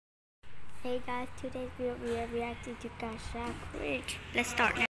Hey guys, today's video we are reacting to Gacha cringe. Let's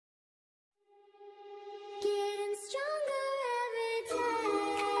start now. Getting stronger every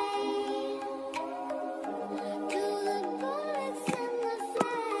day. To the bullets and the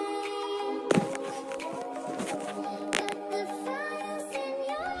flame. Got the fires in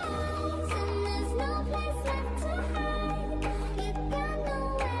your eyes, and there's no place left to hide. You got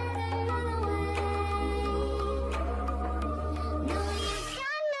nowhere to run away. No, you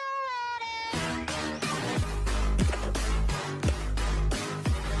got nowhere to.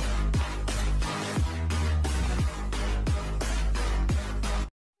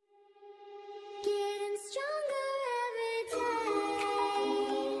 Getting stronger every day.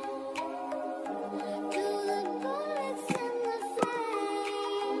 To the bullets and the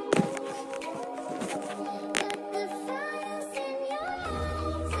flame. Got the fires in your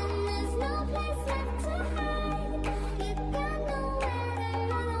eyes, and there's no place left to hide. You got nowhere to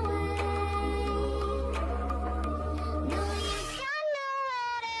run away. No, you got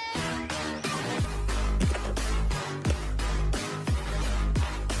nowhere to.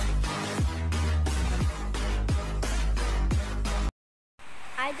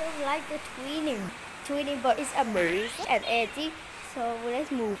 I don't like the twinning. Twinning but it's amazing and edgy. So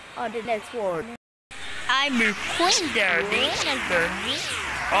let's move on the next one. I'm a queen dirty and dirty.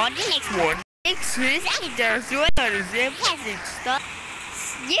 On the next one. Excuse me, there's one of the basic stuff.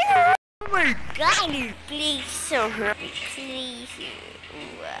 Yeah! Oh my god, please, so happy. Please.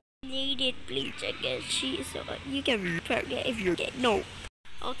 Need it, please, I guess she so you can report it if you get no.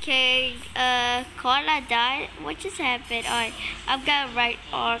 Okay, Carla died. What just happened? I've got to write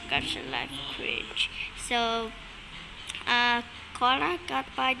all Gacha life cringe. So, Carla got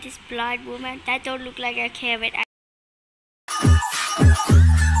by this blind woman that don't look like a carrot.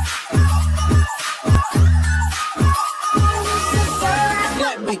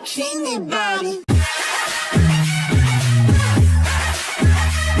 That bikini body.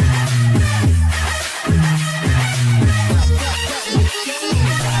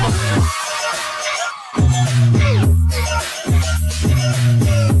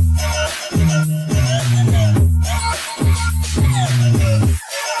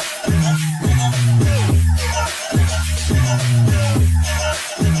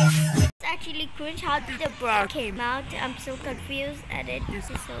 Actually cringe. How did the bra came out? I'm so confused and this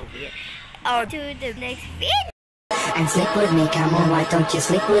is so weird. To the next video. And sleep with me, come on, why don't you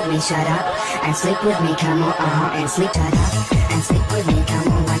sleep with me, shut up. And sleep with me, come on, and sleep, shut up. And sleep with me, come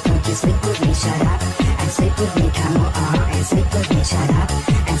on, why don't you sleep with me, shut up. And sleep with me, come on, and sleep with me, shut up.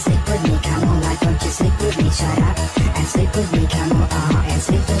 And sleep with me, come on, why don't you sleep with me, shut up. And sleep with me, come on, and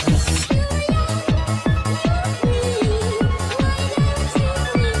sleep with me.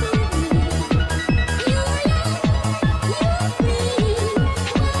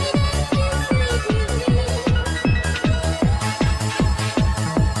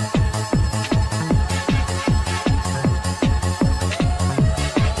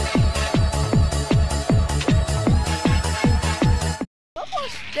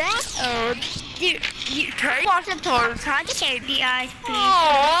 That you turn watch the total time to get The eyes, please.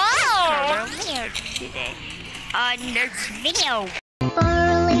 Oh, here today. Next video. Four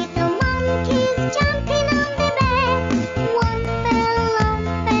little monkeys jumping on the bed. One fell off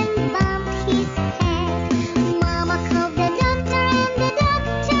and bumped his head. Mama called the doctor and the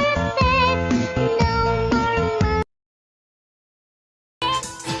doctor said, no more monkeys.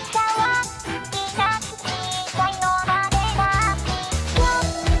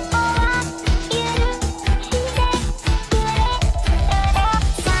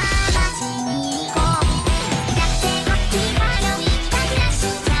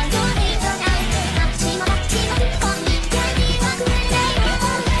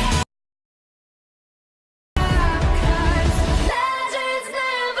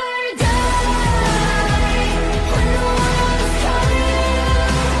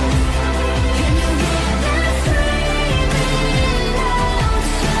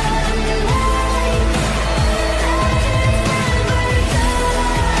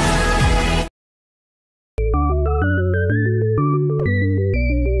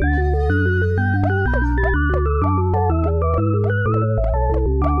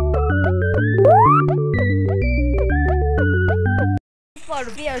 For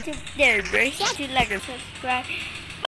the video to there, to like and subscribe.